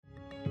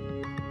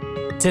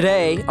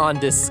Today on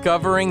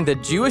Discovering the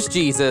Jewish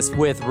Jesus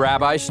with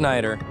Rabbi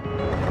Schneider.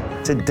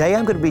 Today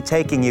I'm going to be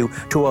taking you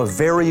to a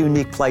very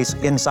unique place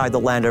inside the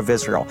land of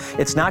Israel.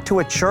 It's not to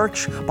a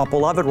church, but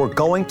beloved, we're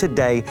going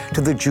today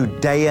to the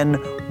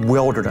Judean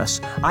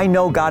wilderness. I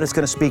know God is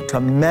going to speak to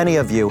many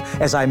of you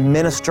as I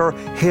minister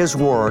His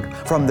Word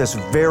from this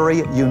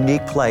very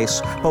unique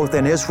place, both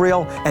in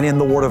Israel and in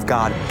the Word of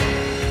God.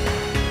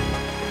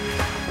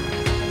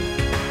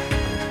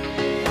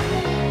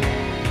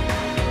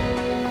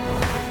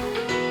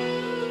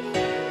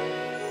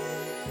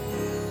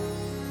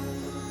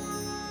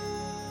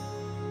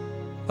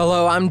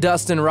 Hello, I'm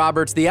Dustin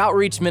Roberts, the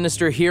outreach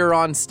minister here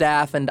on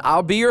staff, and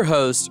I'll be your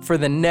host for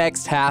the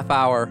next half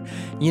hour.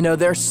 You know,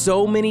 there's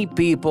so many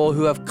people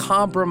who have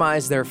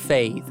compromised their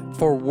faith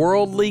for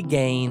worldly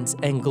gains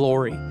and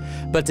glory.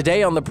 But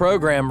today on the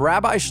program,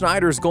 Rabbi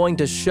Schneider is going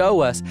to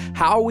show us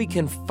how we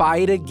can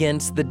fight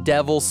against the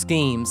devil's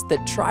schemes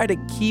that try to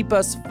keep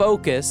us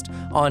focused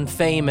on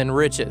fame and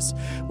riches.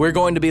 We're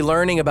going to be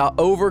learning about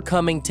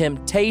overcoming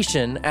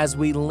temptation as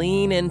we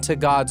lean into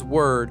God's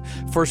Word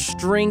for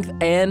strength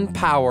and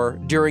power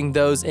during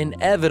those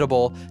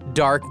inevitable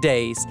dark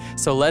days.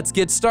 So let's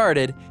get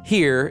started.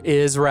 Here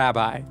is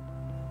Rabbi.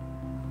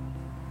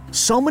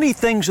 So many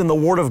things in the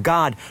Word of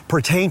God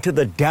pertain to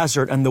the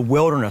desert and the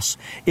wilderness.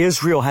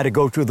 Israel had to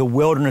go through the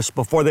wilderness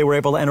before they were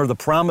able to enter the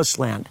Promised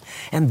Land.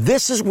 And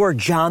this is where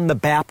John the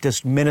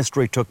Baptist's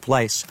ministry took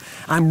place.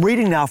 I'm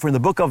reading now from the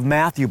book of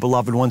Matthew,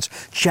 beloved ones,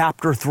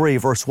 chapter 3,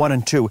 verse 1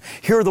 and 2.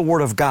 Hear the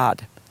Word of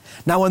God.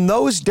 Now in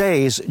those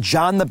days,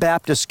 John the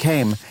Baptist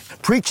came,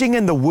 preaching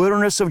in the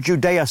wilderness of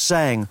Judea,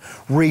 saying,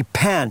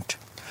 "Repent,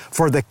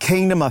 for the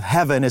kingdom of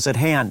heaven is at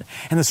hand."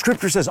 And the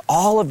scripture says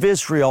all of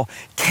Israel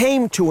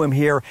came to him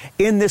here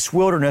in this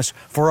wilderness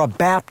for a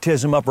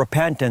baptism of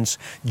repentance.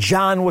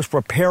 John was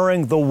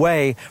preparing the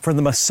way for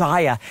the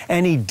Messiah,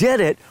 and he did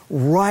it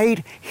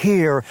right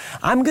here.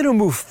 I'm going to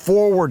move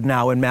forward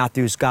now in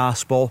Matthew's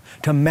gospel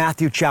to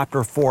Matthew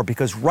chapter 4,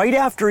 because right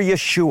after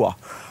Yeshua,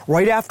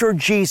 right after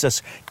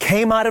Jesus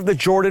came out of the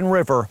Jordan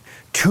River,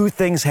 two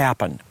things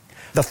happened.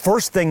 The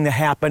first thing that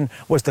happened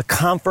was the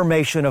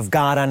confirmation of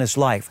God on his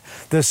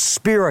life. The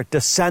Spirit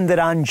descended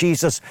on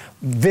Jesus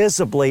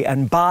visibly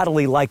and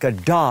bodily like a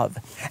dove.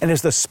 And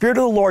as the Spirit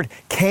of the Lord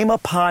came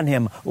upon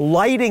him,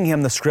 lighting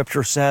him, the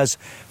scripture says,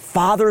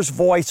 Father's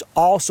voice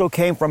also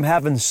came from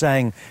heaven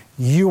saying,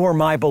 "You are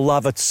my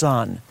beloved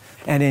Son,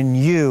 and in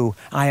you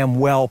I am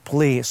well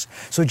pleased."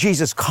 So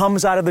Jesus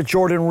comes out of the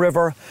Jordan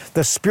River.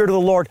 The Spirit of the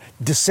Lord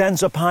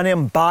descends upon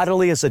him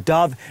bodily as a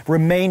dove,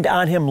 remained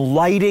on him,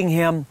 lighting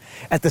him.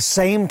 At the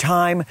same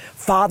time,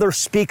 Father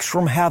speaks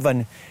from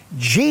heaven.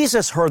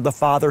 Jesus heard the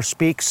Father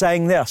speak,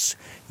 saying this,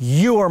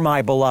 "You are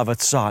my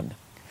beloved Son."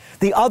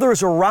 The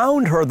others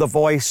around heard the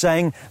voice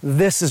saying,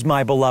 "This is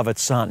my beloved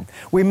Son."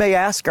 We may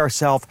ask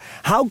ourselves,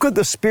 how could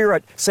the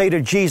Spirit say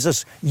to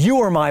Jesus,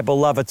 "You are my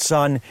beloved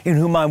Son, in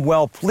whom I'm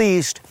well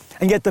pleased,"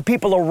 and yet the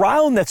people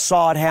around that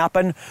saw it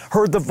happen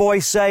heard the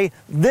voice say,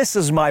 "This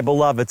is my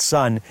beloved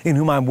Son, in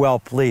whom I'm well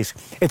pleased"?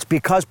 It's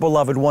because,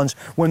 beloved ones,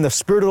 when the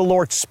Spirit of the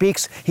Lord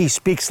speaks, He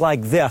speaks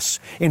like this.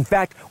 In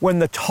fact, when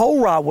the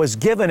Torah was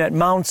given at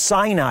Mount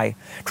Sinai,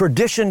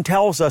 tradition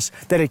tells us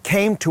that it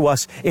came to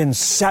us in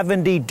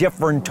 70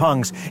 different tongues.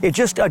 It's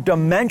just a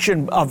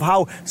dimension of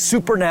how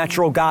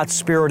supernatural God's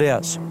Spirit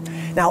is.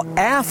 Now,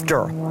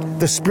 after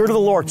the Spirit of the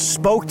Lord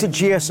spoke to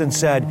Jesus and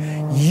said,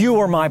 "You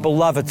are my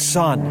beloved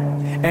Son,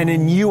 and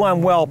in you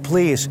I'm well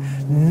pleased,"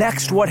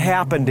 next what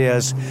happened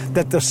is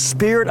that the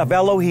Spirit of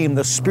Elohim,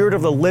 the Spirit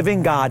of the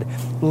living God,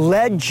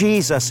 led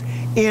Jesus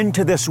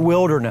into this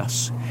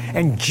wilderness.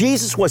 And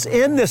Jesus was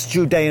in this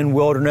Judean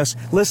wilderness,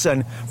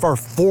 listen, for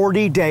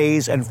 40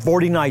 days and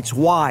 40 nights.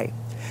 Why?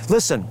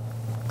 Listen.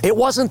 It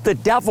wasn't the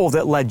devil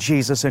that led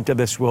Jesus into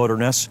this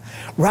wilderness.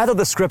 Rather,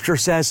 the scripture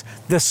says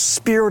the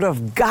Spirit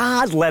of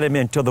God led him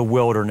into the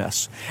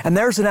wilderness. And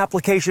there's an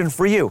application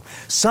for you.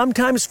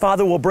 Sometimes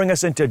Father will bring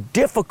us into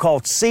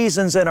difficult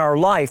seasons in our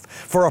life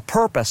for a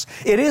purpose.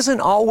 It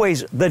isn't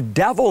always the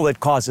devil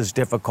that causes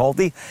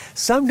difficulty.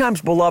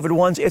 Sometimes, beloved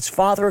ones, it's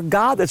Father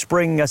God that's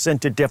bringing us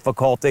into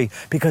difficulty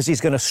because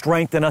He's going to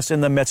strengthen us in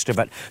the midst of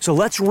it. So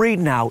let's read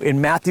now in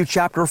Matthew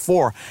chapter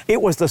 4.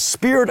 It was the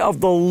Spirit of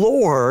the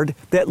Lord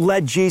that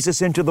led Jesus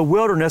into the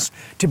wilderness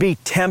to be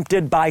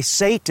tempted by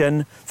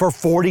Satan for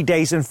 40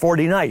 days and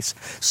 40 nights.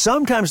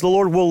 Sometimes the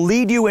Lord will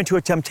lead you into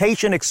a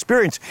temptation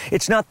experience.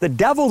 It's not the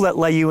devil that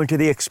led you into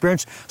the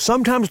experience.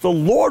 Sometimes the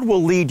Lord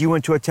will lead you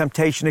into a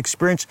temptation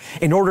experience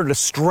in order to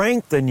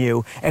strengthen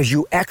you as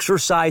you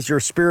exercise your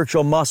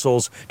spiritual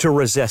muscles to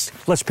resist.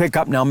 Let's pick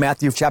up now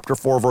Matthew chapter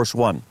 4, verse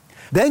 1.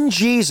 Then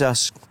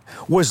Jesus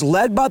was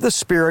led by the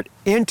Spirit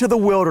into the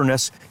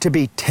wilderness to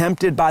be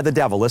tempted by the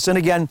devil. Listen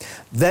again.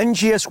 Then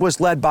Jesus was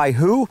led by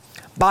who?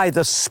 By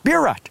the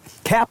Spirit,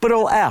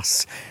 capital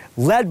S.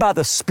 Led by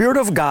the Spirit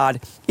of God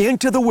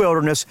into the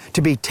wilderness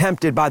to be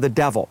tempted by the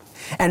devil.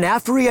 And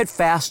after he had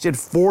fasted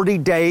 40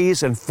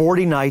 days and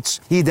 40 nights,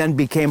 he then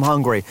became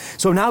hungry.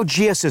 So now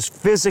Jesus is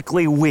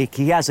physically weak.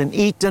 He hasn't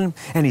eaten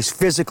and he's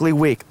physically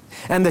weak.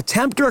 And the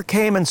tempter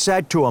came and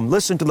said to him,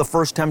 listen to the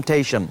first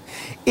temptation,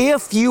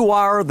 if you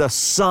are the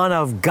Son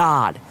of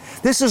God.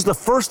 This is the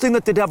first thing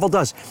that the devil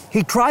does.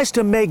 He tries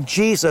to make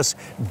Jesus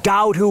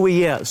doubt who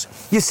he is.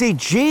 You see,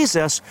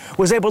 Jesus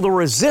was able to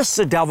resist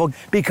the devil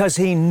because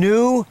he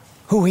knew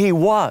who he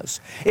was.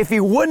 If he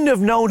wouldn't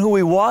have known who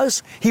he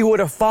was, he would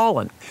have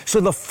fallen.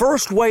 So the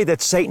first way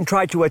that Satan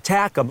tried to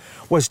attack him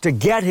was to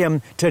get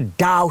him to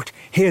doubt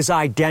his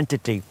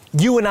identity.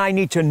 You and I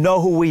need to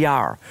know who we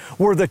are.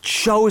 We're the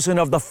chosen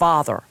of the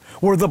Father.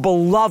 We're the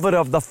beloved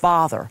of the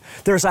Father.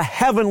 There's a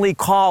heavenly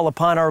call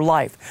upon our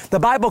life. The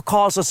Bible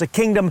calls us a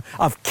kingdom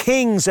of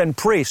kings and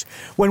priests.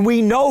 When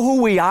we know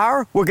who we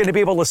are, we're going to be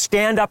able to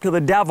stand up to the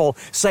devil,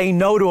 say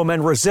no to him,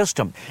 and resist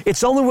him.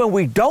 It's only when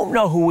we don't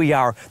know who we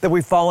are that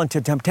we fall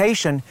into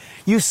temptation.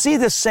 You see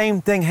the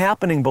same thing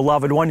happening,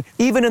 beloved one,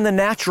 even in the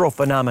natural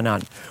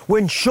phenomenon.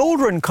 When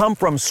children come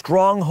from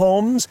strong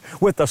homes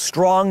with a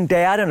strong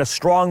dad and a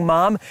strong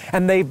mom,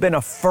 and they've been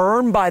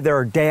affirmed by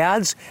their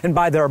dads and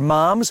by their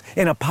moms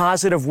in a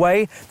positive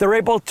way, they're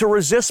able to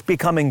resist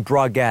becoming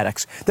drug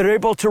addicts. They're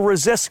able to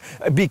resist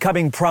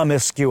becoming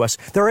promiscuous.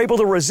 They're able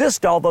to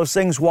resist all those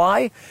things.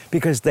 Why?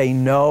 Because they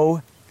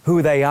know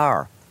who they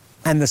are.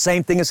 And the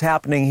same thing is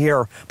happening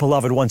here,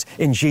 beloved ones,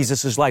 in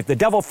Jesus' life. The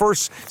devil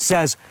first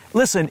says,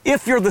 listen,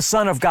 if you're the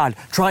Son of God,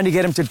 trying to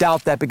get him to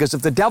doubt that, because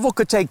if the devil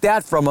could take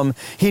that from him,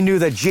 he knew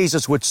that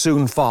Jesus would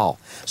soon fall.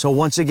 So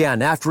once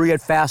again, after he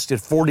had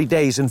fasted 40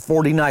 days and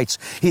 40 nights,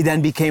 he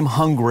then became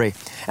hungry.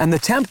 And the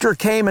tempter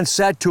came and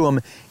said to him,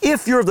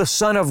 if you're the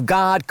Son of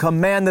God,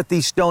 command that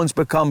these stones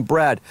become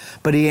bread.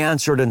 But he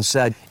answered and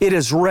said, it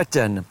is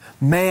written,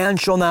 man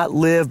shall not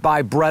live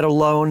by bread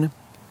alone,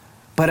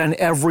 but on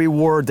every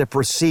word that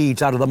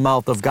proceeds out of the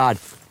mouth of God.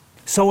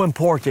 So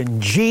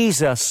important.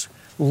 Jesus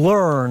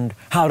learned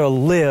how to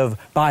live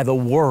by the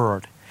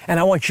Word. And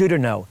I want you to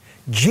know,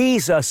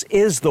 Jesus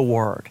is the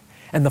Word.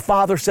 And the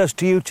Father says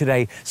to you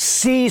today,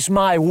 seize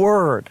my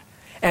Word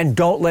and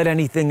don't let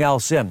anything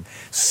else in.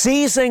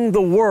 Seizing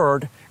the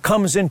Word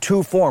comes in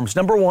two forms.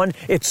 Number one,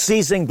 it's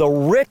seizing the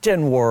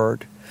written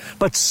Word.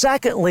 But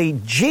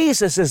secondly,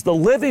 Jesus is the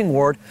living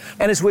Word,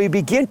 and as we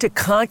begin to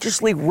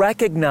consciously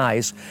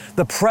recognize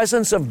the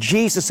presence of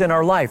Jesus in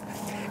our life,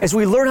 as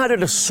we learn how to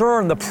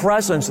discern the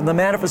presence and the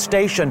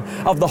manifestation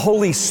of the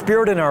Holy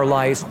Spirit in our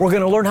lives, we're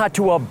going to learn how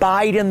to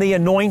abide in the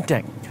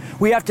anointing.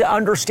 We have to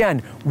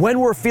understand when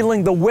we're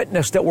feeling the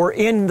witness that we're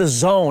in the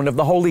zone of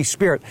the Holy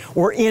Spirit,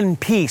 we're in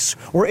peace,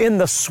 we're in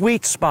the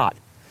sweet spot.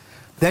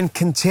 Then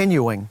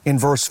continuing in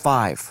verse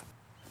 5,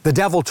 the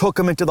devil took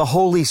him into the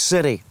holy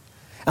city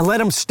and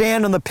let him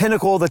stand on the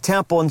pinnacle of the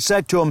temple and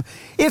said to him,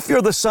 if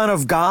you're the Son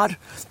of God,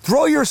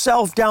 throw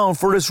yourself down,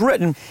 for it is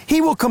written,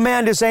 he will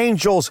command his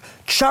angels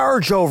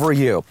charge over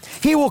you.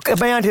 He will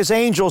command his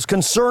angels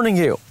concerning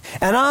you,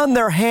 and on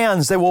their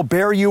hands they will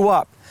bear you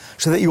up,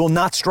 so that you will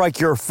not strike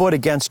your foot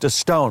against a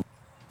stone.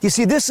 You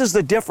see, this is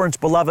the difference,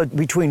 beloved,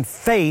 between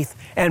faith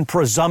and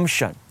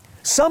presumption.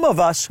 Some of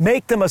us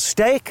make the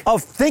mistake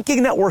of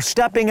thinking that we're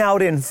stepping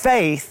out in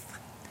faith,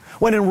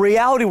 when in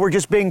reality we're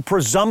just being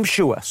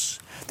presumptuous.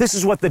 This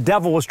is what the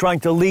devil was trying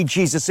to lead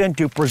Jesus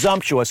into,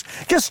 presumptuous.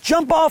 Just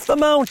jump off the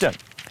mountain.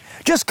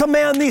 Just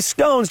command these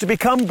stones to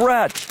become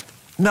bread.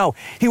 No,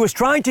 he was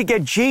trying to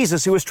get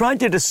Jesus, he was trying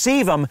to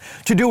deceive him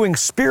to doing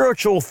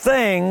spiritual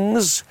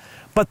things,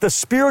 but the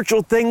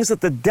spiritual things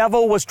that the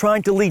devil was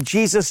trying to lead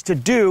Jesus to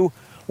do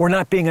were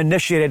not being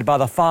initiated by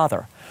the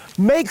Father.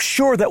 Make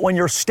sure that when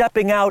you're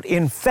stepping out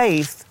in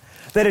faith,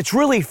 that it's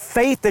really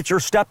faith that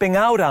you're stepping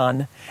out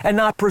on and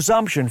not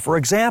presumption. For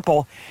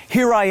example,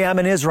 here I am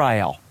in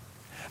Israel.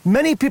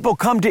 Many people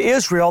come to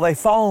Israel, they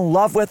fall in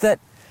love with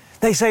it.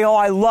 They say, oh,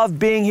 I love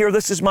being here,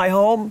 this is my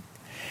home.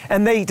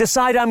 And they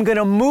decide I'm going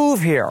to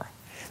move here.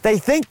 They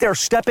think they're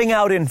stepping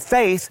out in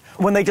faith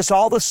when they just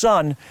all of a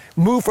sudden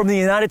move from the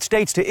United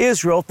States to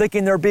Israel,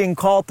 thinking they're being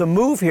called to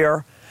move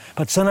here.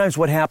 But sometimes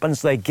what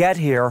happens, they get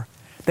here,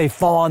 they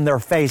fall on their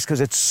face because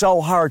it's so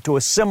hard to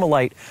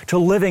assimilate to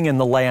living in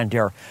the land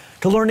here,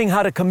 to learning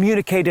how to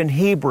communicate in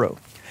Hebrew,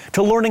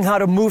 to learning how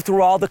to move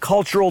through all the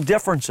cultural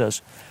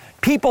differences.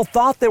 People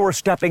thought they were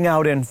stepping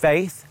out in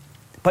faith,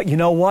 but you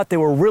know what? They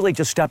were really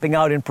just stepping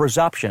out in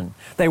presumption.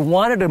 They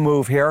wanted to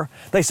move here.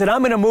 They said,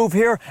 I'm going to move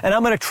here and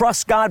I'm going to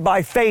trust God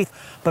by faith.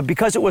 But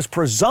because it was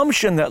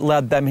presumption that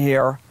led them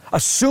here,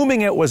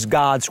 assuming it was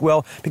God's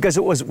will, because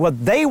it was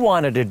what they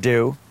wanted to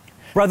do,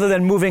 rather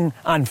than moving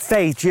on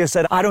faith, Jesus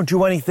said, I don't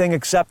do anything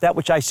except that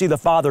which I see the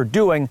Father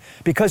doing.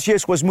 Because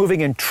Jesus was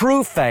moving in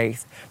true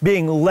faith,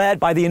 being led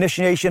by the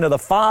initiation of the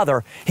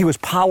Father, he was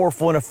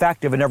powerful and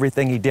effective in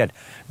everything he did.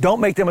 Don't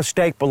make the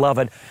mistake,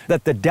 beloved,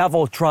 that the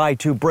devil tried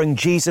to bring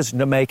Jesus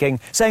into making,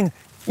 saying,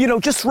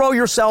 just throw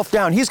yourself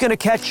down. He's going to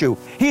catch you.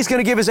 He's going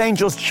to give his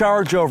angels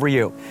charge over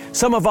you.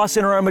 Some of us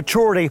in our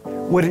immaturity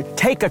would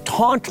take a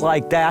taunt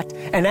like that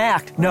and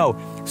act. No,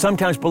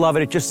 sometimes,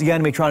 beloved, it's just the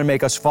enemy trying to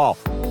make us fall.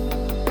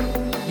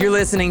 You're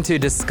listening to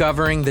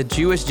Discovering the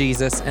Jewish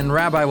Jesus, and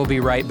Rabbi will be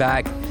right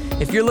back.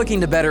 If you're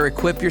looking to better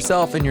equip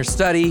yourself in your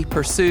study,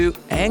 pursuit,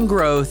 and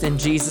growth in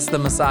Jesus the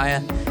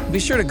Messiah, be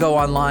sure to go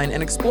online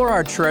and explore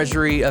our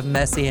treasury of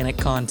Messianic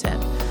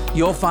content.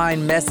 You'll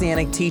find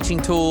Messianic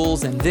teaching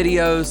tools and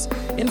videos,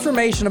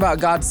 information about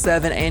God's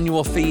 7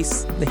 annual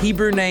feasts, the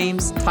Hebrew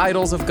names,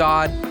 titles of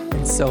God,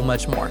 and so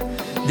much more.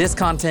 This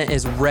content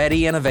is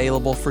ready and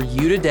available for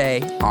you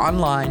today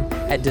online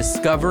at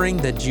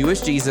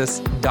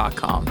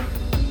discoveringthejewishjesus.com.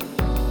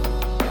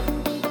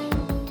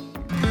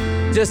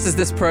 Just as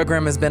this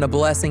program has been a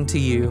blessing to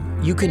you,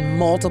 you can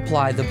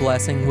multiply the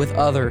blessing with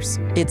others.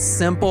 It's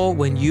simple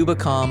when you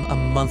become a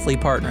monthly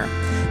partner.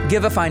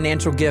 Give a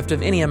financial gift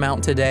of any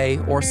amount today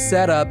or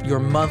set up your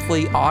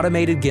monthly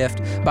automated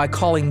gift by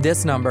calling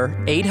this number,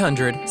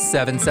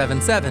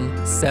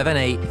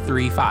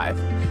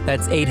 800-777-7835.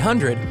 That's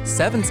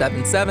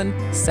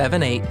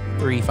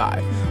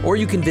 800-777-7835. Or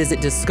you can visit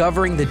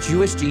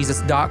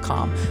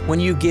discoveringthejewishjesus.com. When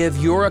you give,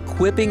 you're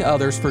equipping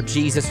others for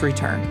Jesus'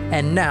 return.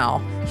 And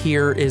now,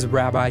 here is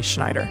Rabbi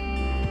Schneider.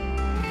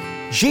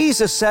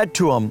 Jesus said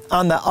to him,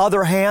 on the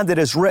other hand, it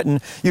is written,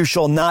 you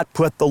shall not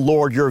put the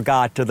Lord your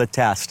God to the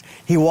test.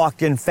 He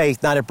walked in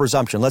faith, not in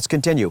presumption. Let's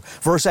continue.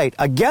 Verse 8,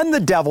 again the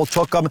devil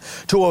took him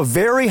to a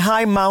very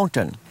high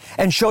mountain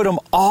and showed him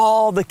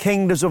all the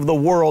kingdoms of the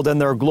world and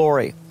their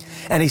glory.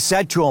 And he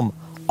said to him,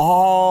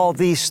 all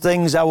these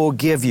things I will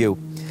give you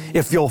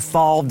if you'll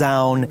fall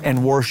down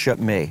and worship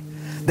me.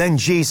 Then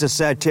Jesus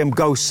said to him,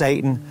 go,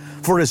 Satan,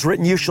 for it is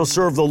written, you shall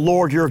serve the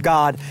Lord your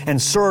God and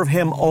serve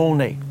him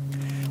only.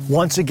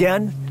 Once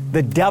again,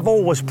 the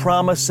devil was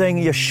promising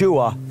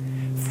Yeshua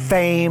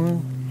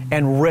fame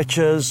and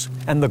riches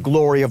and the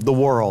glory of the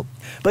world.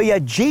 But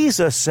yet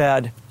Jesus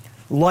said,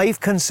 life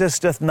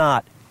consisteth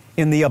not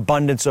in the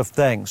abundance of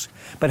things.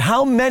 But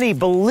how many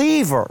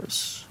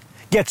believers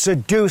get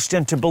seduced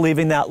into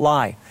believing that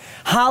lie?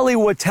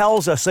 Hollywood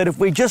tells us that if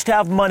we just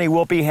have money,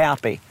 we'll be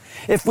happy.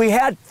 If we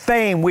had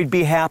fame, we'd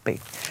be happy.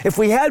 If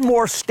we had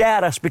more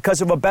status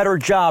because of a better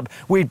job,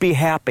 we'd be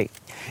happy.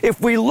 If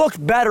we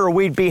looked better,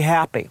 we'd be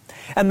happy.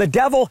 And the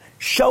devil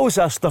shows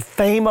us the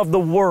fame of the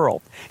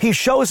world. He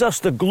shows us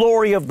the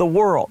glory of the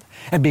world.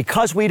 And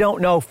because we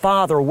don't know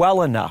Father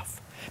well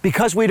enough,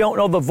 because we don't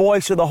know the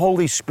voice of the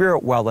Holy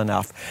Spirit well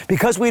enough,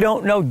 because we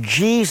don't know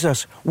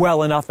Jesus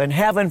well enough and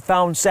haven't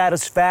found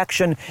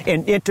satisfaction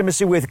in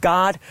intimacy with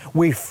God,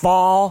 we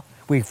fall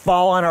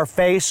on our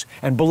face,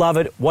 and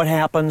beloved, what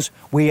happens?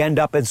 We end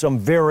up in some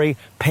very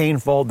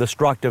painful,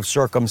 destructive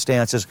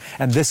circumstances,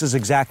 and this is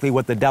exactly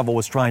what the devil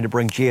was trying to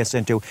bring Jesus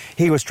into.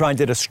 He was trying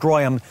to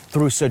destroy him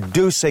through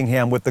seducing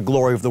him with the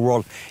glory of the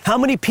world. How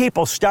many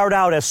people start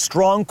out as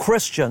strong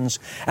Christians,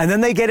 and then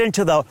they get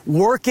into the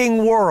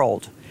working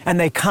world, and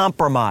they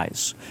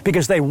compromise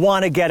because they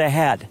want to get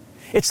ahead?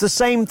 It's the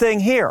same thing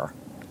here.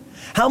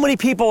 How many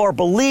people are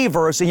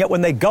believers, and yet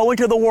when they go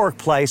into the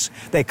workplace,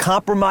 they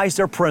compromise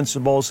their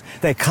principles,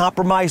 they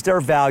compromise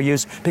their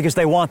values because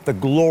they want the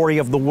glory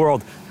of the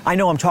world? I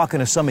know I'm talking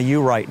to some of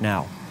you right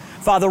now.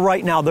 Father,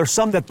 right now, there's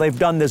some that they've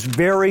done this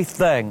very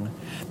thing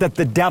that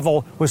the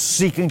devil was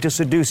seeking to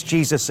seduce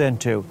Jesus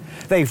into.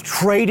 They've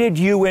traded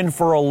you in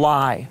for a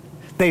lie.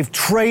 They've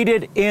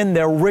traded in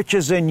their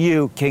riches in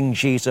you, King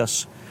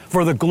Jesus,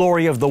 for the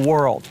glory of the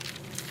world.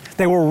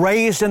 They were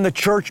raised in the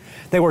church.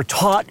 They were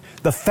taught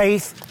the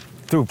faith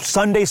through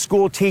Sunday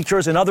school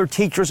teachers and other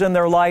teachers in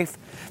their life.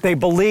 They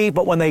believed,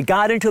 but when they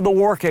got into the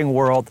working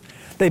world,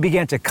 they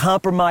began to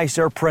compromise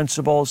their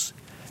principles.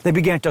 They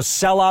began to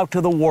sell out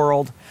to the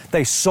world.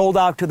 They sold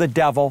out to the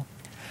devil.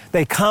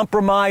 They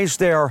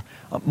compromised their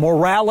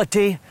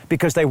morality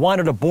because they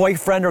wanted a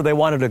boyfriend or they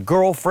wanted a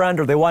girlfriend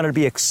or they wanted to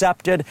be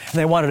accepted and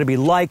they wanted to be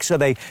liked, so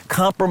they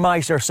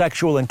compromised their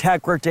sexual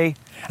integrity.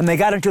 And they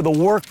got into the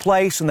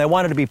workplace and they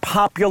wanted to be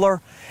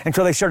popular, and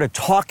so they started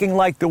talking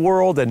like the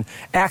world and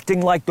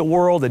acting like the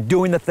world and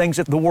doing the things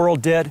that the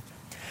world did.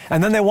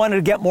 And then they wanted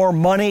to get more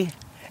money,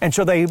 and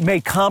so they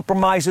made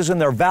compromises in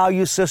their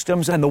value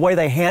systems and the way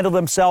they handle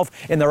themselves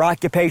in their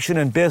occupation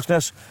and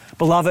business.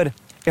 Beloved,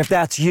 if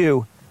that's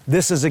you,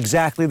 this is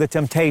exactly the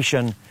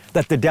temptation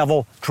that the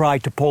devil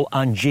tried to pull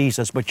on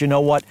Jesus. But you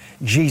know what?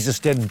 Jesus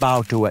didn't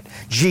bow to it.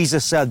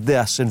 Jesus said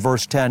this in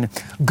verse 10,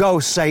 go,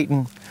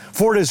 Satan,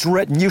 for it is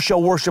written, you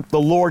shall worship the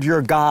Lord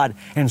your God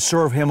and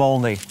serve him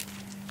only.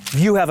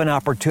 You have an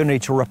opportunity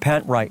to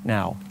repent right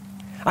now.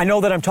 I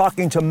know that I'm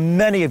talking to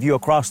many of you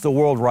across the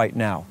world right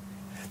now.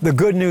 The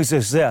good news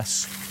is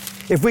this: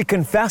 if we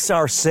confess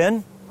our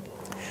sin,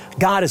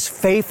 God is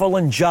faithful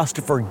and just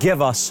to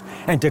forgive us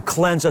and to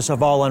cleanse us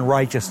of all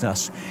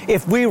unrighteousness.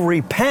 If we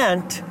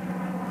repent,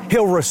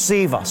 he'll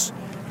receive us.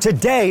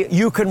 Today,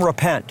 you can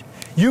repent.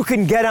 You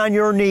can get on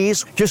your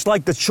knees, just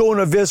like the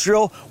children of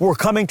Israel were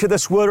coming to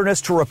this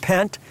wilderness to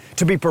repent,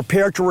 to be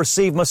prepared to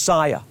receive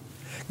Messiah.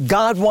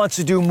 God wants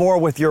to do more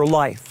with your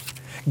life.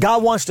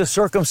 God wants to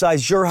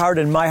circumcise your heart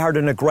and my heart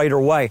in a greater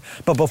way.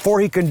 But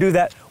before he can do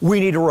that, we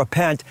need to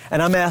repent.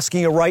 And I'm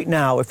asking you right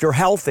now, if you're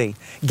healthy,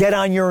 get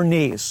on your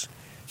knees.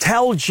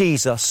 Tell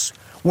Jesus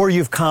where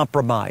you've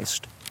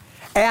compromised.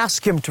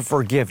 Ask him to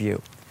forgive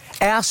you.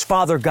 Ask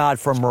Father God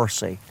for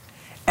mercy.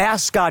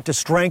 Ask God to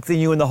strengthen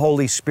you in the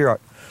Holy Spirit.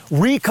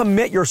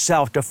 Recommit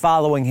yourself to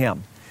following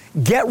him.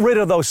 Get rid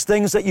of those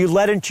things that you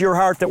let into your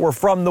heart that were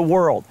from the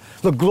world,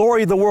 the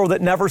glory of the world that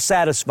never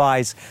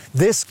satisfies.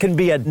 This can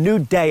be a new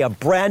day, a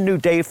brand new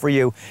day for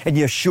you in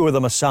Yeshua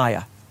the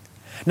Messiah.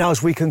 Now,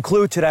 as we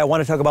conclude today, I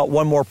want to talk about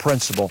one more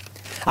principle.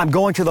 I'm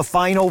going to the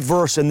final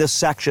verse in this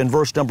section,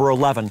 verse number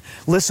 11.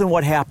 Listen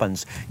what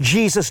happens.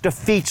 Jesus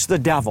defeats the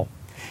devil.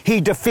 He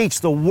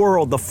defeats the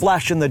world, the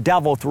flesh, and the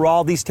devil through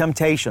all these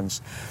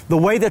temptations. The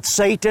way that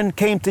Satan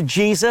came to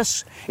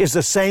Jesus is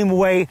the same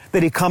way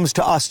that he comes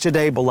to us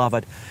today,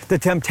 beloved. The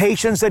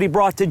temptations that he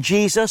brought to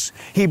Jesus,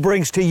 he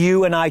brings to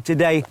you and I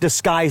today,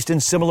 disguised in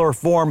similar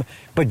form.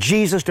 But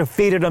Jesus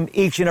defeated them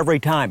each and every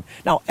time.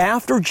 Now,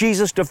 after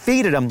Jesus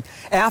defeated them,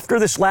 after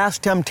this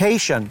last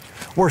temptation,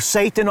 where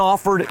Satan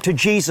offered to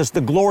Jesus the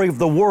glory of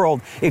the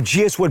world, if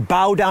Jesus would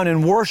bow down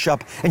and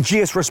worship, and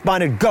Jesus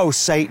responded, "Go,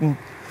 Satan.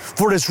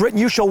 For it is written,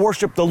 you shall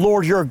worship the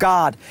Lord your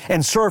God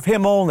and serve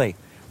him only."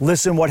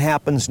 Listen what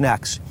happens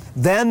next.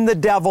 Then the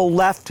devil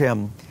left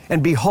him,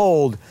 and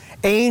behold,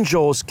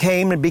 angels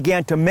came and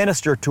began to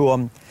minister to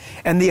him.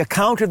 And the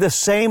account of the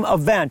same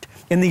event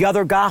in the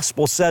other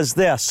gospel says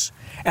this,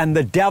 and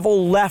the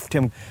devil left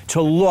him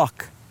to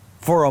look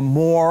for a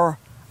more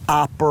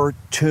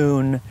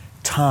opportune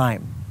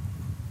time.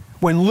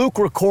 When Luke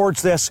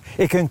records this,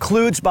 it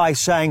concludes by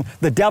saying,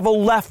 the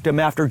devil left him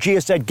after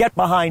Jesus said, "Get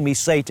behind me,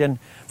 Satan,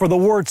 for the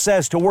word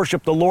says to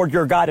worship the Lord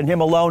your God and him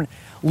alone."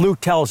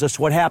 Luke tells us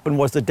what happened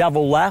was the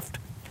devil left,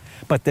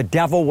 but the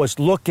devil was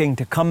looking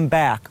to come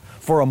back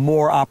for a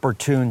more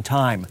opportune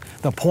time.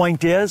 The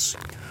point is,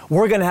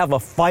 we're going to have a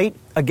fight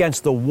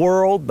against the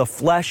world, the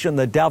flesh, and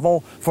the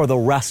devil for the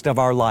rest of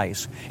our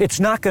lives.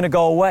 It's not going to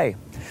go away.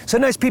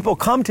 Sometimes people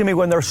come to me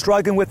when they're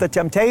struggling with the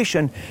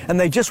temptation and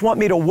they just want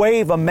me to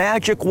wave a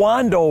magic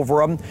wand over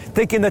them,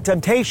 thinking the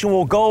temptation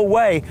will go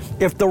away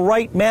if the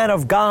right man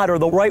of God or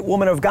the right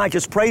woman of God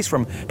just prays for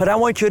them. But I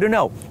want you to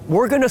know,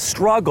 we're going to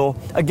struggle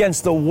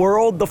against the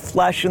world, the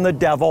flesh, and the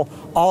devil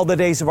all the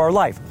days of our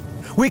life.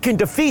 We can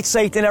defeat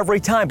Satan every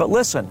time, but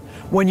listen,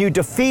 when you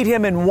defeat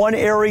him in one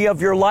area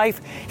of your life,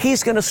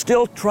 he's going to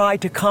still try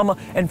to come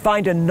and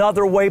find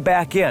another way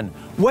back in.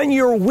 When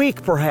you're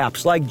weak,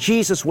 perhaps, like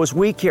Jesus was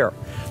weak here.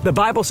 The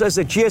Bible says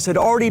that Jesus had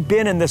already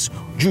been in this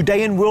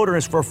Judean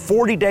wilderness for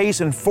 40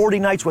 days and 40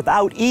 nights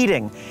without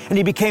eating, and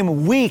he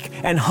became weak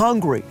and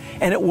hungry,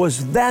 and it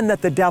was then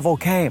that the devil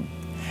came.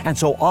 And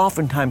so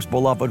oftentimes,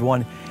 beloved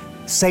one,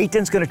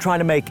 Satan's going to try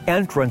to make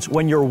entrance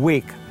when you're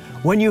weak,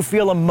 when you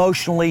feel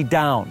emotionally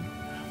down,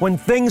 when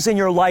things in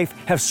your life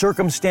have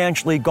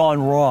circumstantially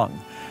gone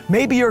wrong.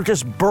 Maybe you're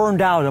just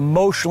burned out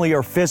emotionally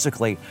or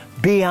physically.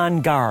 Be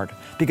on guard.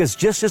 Because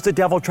just as the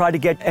devil tried to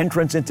get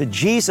entrance into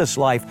Jesus'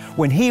 life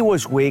when he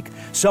was weak,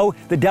 so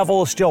the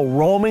devil is still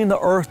roaming the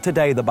earth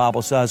today, the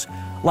Bible says,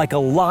 like a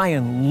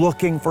lion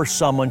looking for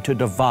someone to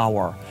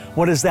devour.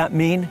 What does that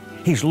mean?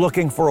 He's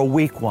looking for a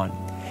weak one.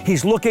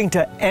 He's looking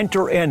to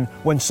enter in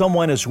when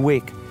someone is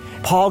weak.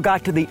 Paul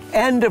got to the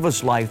end of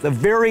his life, the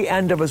very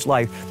end of his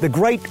life. The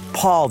great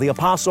Paul, the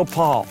Apostle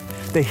Paul,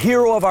 the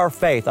hero of our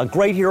faith, a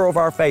great hero of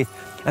our faith.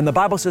 And the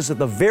Bible says at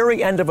the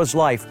very end of his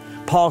life,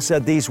 Paul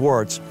said these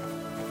words,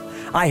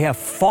 "I have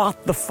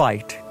fought the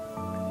fight,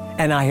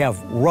 and I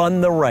have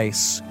run the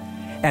race,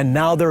 and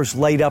now there's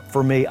laid up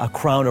for me a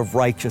crown of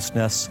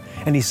righteousness."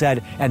 And he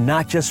said, and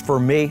not just for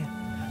me,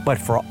 but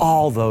for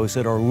all those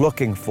that are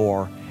looking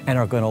for and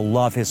are going to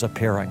love his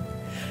appearing.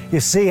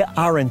 You see,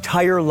 our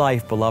entire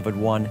life, beloved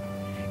one,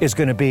 is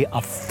going to be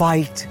a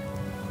fight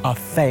of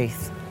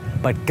faith.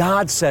 But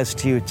God says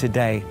to you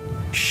today,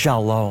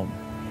 shalom.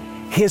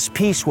 His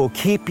peace will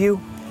keep you,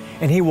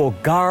 and he will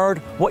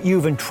guard what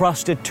you've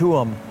entrusted to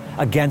him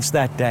against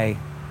that day.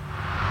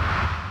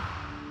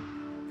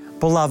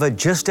 Beloved,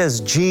 just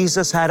as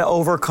Jesus had to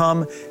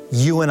overcome,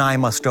 you and I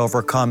must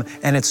overcome,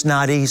 and it's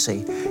not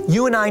easy.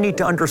 You and I need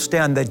to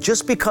understand that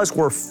just because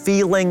we're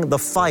feeling the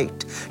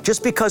fight,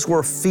 just because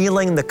we're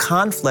feeling the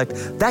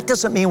conflict, that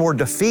doesn't mean we're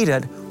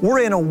defeated. We're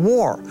in a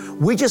war.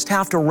 We just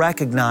have to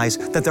recognize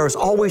that there's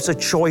always a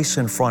choice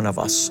in front of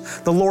us.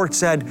 The Lord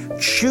said,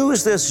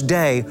 choose this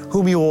day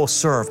whom you will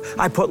serve.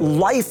 I put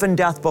life and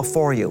death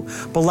before you.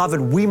 Beloved,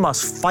 we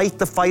must fight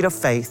the fight of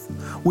faith.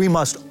 We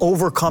must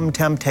overcome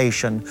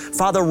temptation.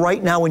 Father,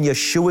 right now in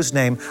Yeshua's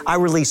name, I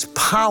release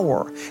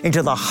power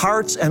into the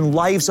hearts and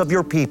lives of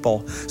your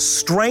people.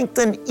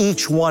 Strengthen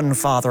each one,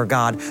 Father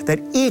God, that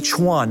each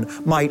one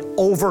might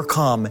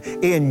overcome.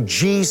 In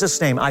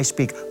Jesus' name, I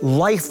speak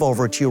life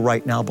over to you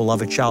right now,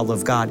 beloved child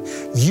of God.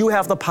 You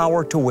have the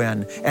power to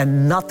win,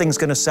 and nothing's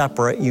going to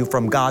separate you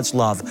from God's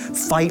love.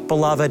 Fight,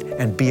 beloved,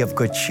 and be of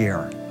good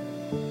cheer.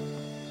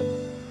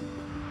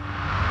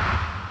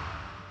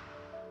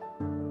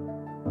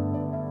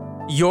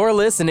 You're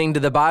listening to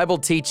the Bible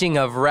teaching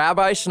of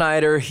Rabbi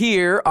Schneider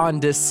here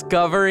on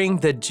Discovering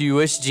the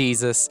Jewish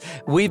Jesus.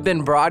 We've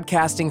been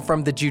broadcasting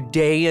from the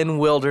Judean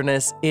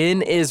wilderness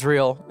in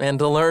Israel. And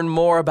to learn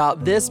more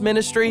about this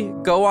ministry,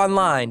 go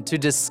online to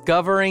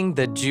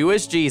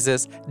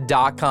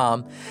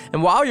discoveringthejewishjesus.com.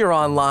 And while you're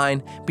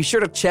online, be sure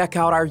to check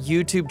out our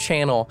YouTube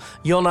channel.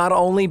 You'll not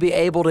only be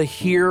able to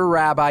hear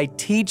Rabbi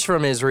teach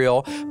from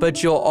Israel,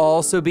 but you'll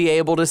also be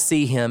able to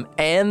see him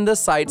and the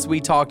sites we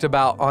talked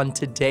about on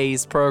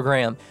today's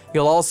program.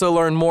 You'll also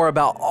learn more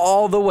about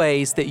all the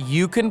ways that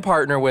you can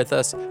partner with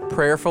us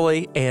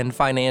prayerfully and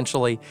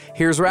financially.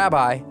 Here's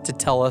Rabbi to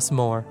tell us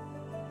more.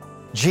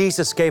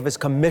 Jesus gave his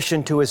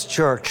commission to his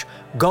church: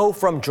 go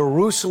from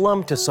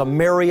Jerusalem to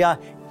Samaria,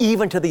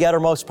 even to the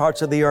uttermost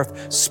parts of the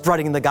earth,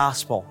 spreading the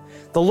gospel.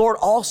 The Lord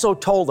also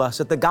told us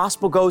that the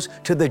gospel goes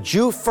to the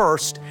Jew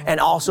first and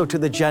also to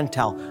the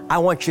Gentile. I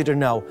want you to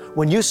know,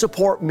 when you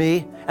support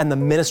me and the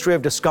ministry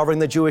of discovering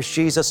the Jewish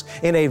Jesus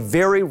in a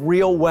very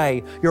real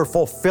way, you're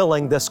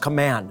fulfilling this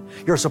command.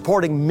 You're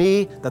supporting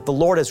me, that the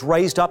Lord has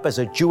raised up as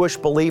a Jewish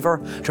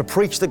believer to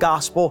preach the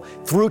gospel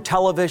through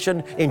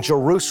television in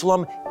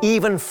Jerusalem,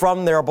 even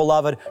from there,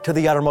 beloved, to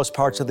the uttermost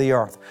parts of the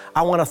earth.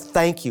 I want to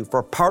thank you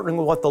for partnering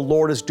with what the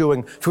Lord is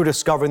doing through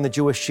discovering the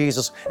Jewish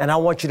Jesus, and I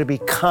want you to be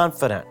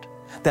confident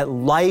that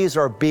lives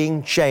are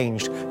being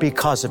changed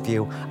because of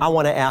you. I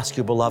want to ask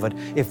you, beloved,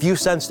 if you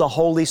sense the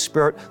Holy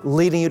Spirit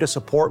leading you to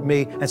support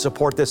me and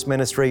support this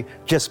ministry,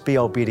 just be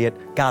obedient.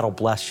 God will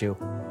bless you.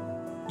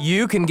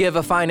 You can give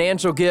a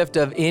financial gift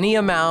of any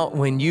amount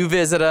when you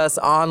visit us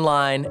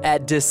online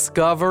at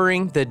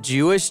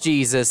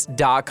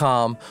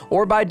discoveringthejewishjesus.com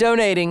or by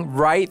donating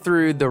right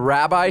through the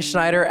Rabbi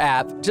Schneider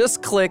app.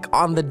 Just click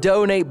on the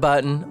donate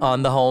button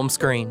on the home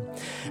screen.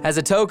 As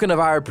a token of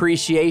our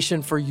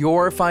appreciation for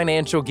your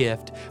financial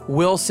gift,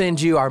 we'll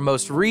send you our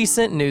most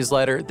recent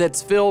newsletter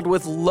that's filled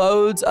with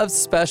loads of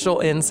special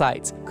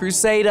insights,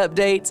 crusade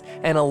updates,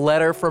 and a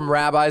letter from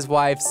Rabbi's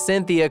wife,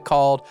 Cynthia,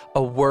 called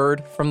A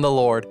Word from the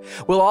Lord.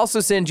 We'll also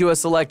send you a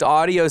select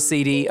audio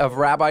CD of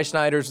Rabbi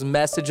Schneider's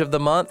Message of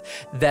the Month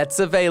that's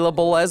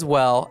available as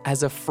well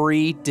as a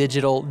free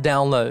digital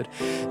download.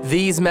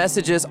 These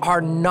messages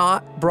are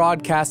not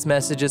broadcast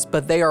messages,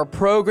 but they are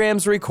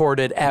programs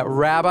recorded at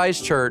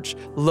Rabbi's Church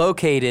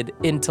located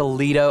in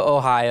Toledo,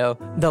 Ohio,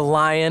 the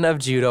Lion of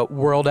Judah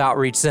World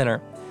Outreach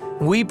Center.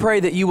 We pray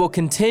that you will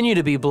continue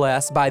to be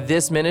blessed by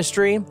this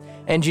ministry.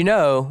 And you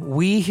know,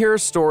 we hear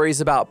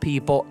stories about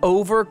people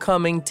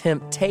overcoming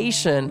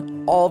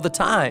temptation all the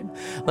time.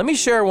 Let me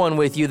share one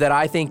with you that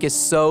I think is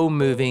so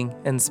moving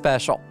and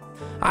special.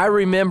 I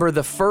remember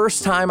the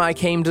first time I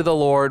came to the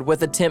Lord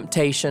with a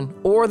temptation,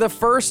 or the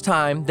first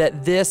time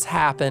that this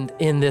happened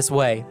in this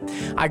way.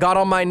 I got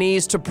on my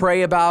knees to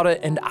pray about it,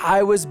 and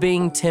I was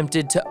being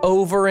tempted to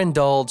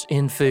overindulge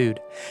in food.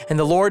 And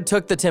the Lord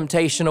took the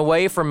temptation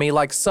away from me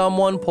like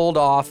someone pulled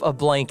off a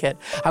blanket.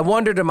 I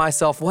wondered to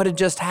myself what had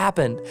just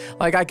happened.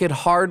 Like I could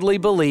hardly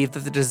believe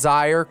that the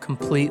desire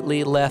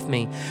completely left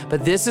me.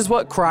 But this is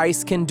what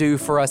Christ can do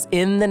for us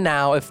in the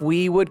now if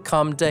we would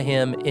come to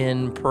Him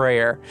in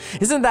prayer.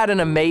 Isn't that an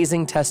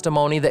amazing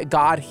testimony that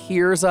God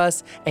hears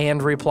us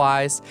and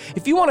replies?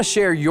 If you want to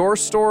share your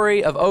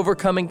story of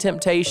overcoming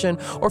temptation,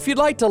 or if you'd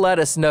like to let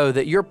us know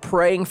that you're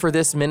praying for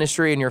this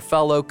ministry and your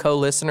fellow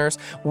co-listeners,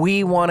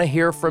 we want to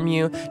hear from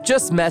you.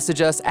 Just message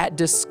us at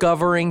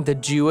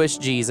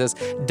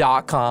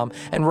discoveringthejewishjesus.com.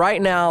 And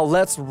right now,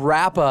 let's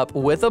wrap up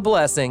with a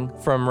blessing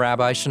from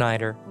Rabbi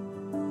Schneider.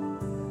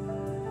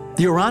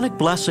 The Aaronic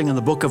blessing in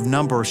the book of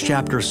Numbers,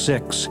 chapter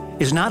 6,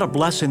 is not a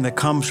blessing that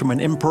comes from an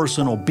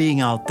impersonal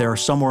being out there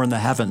somewhere in the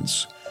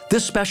heavens.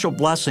 This special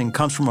blessing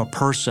comes from a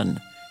person,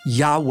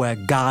 Yahweh,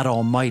 God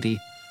Almighty,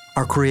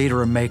 our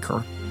Creator and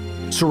Maker.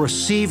 So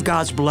receive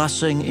God's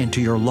blessing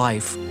into your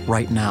life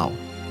right now.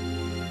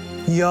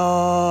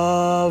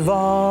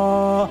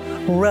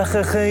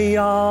 Yavarechecha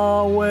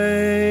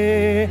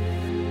Yahweh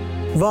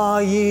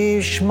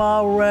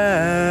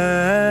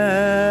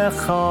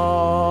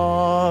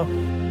vayishmarecha.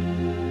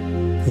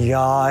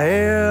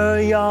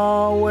 Ya'er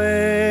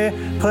Yahweh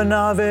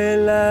panav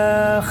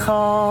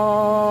elecha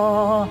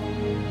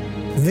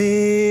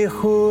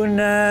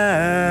vichunecha.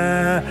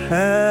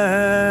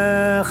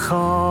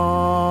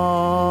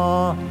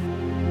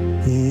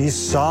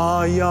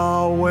 Yisa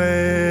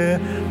Yahweh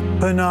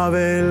panav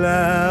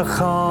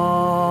elecha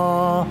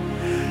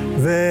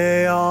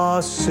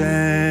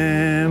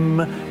ve'asem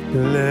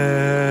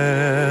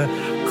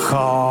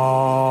lecha.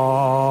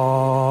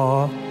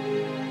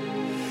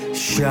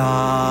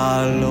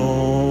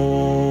 Shalom.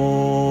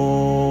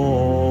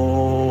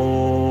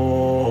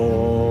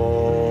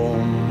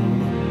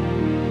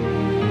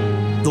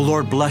 The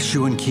Lord bless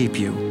you and keep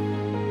you.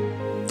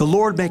 The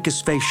Lord make His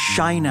face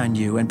shine on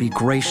you and be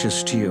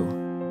gracious to you.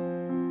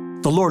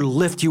 The Lord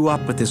lift you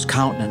up with His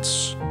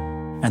countenance,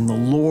 and the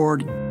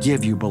Lord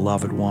give you,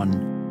 beloved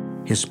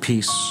one, His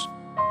peace.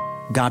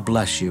 God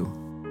bless you,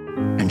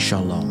 and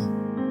shalom.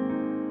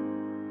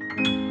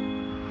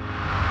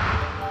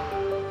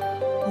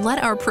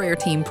 Let our prayer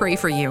team pray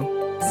for you.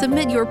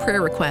 Submit your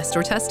prayer request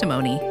or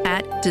testimony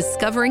at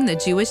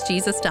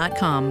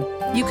discoveringthejewishjesus.com.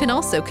 You can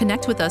also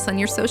connect with us on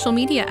your social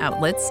media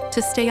outlets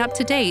to stay up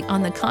to date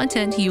on the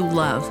content you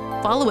love.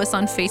 Follow us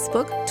on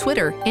Facebook,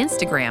 Twitter,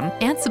 Instagram,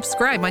 and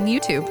subscribe on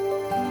YouTube.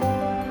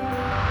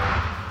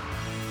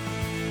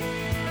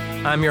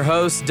 I'm your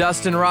host,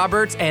 Dustin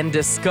Roberts, and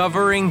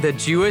Discovering the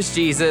Jewish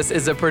Jesus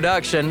is a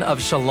production of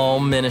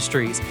Shalom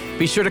Ministries.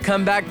 Be sure to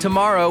come back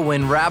tomorrow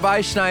when Rabbi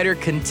Schneider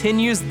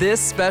continues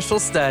this special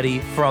study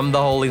from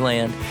the Holy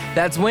Land.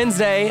 That's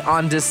Wednesday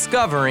on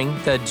Discovering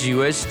the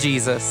Jewish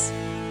Jesus.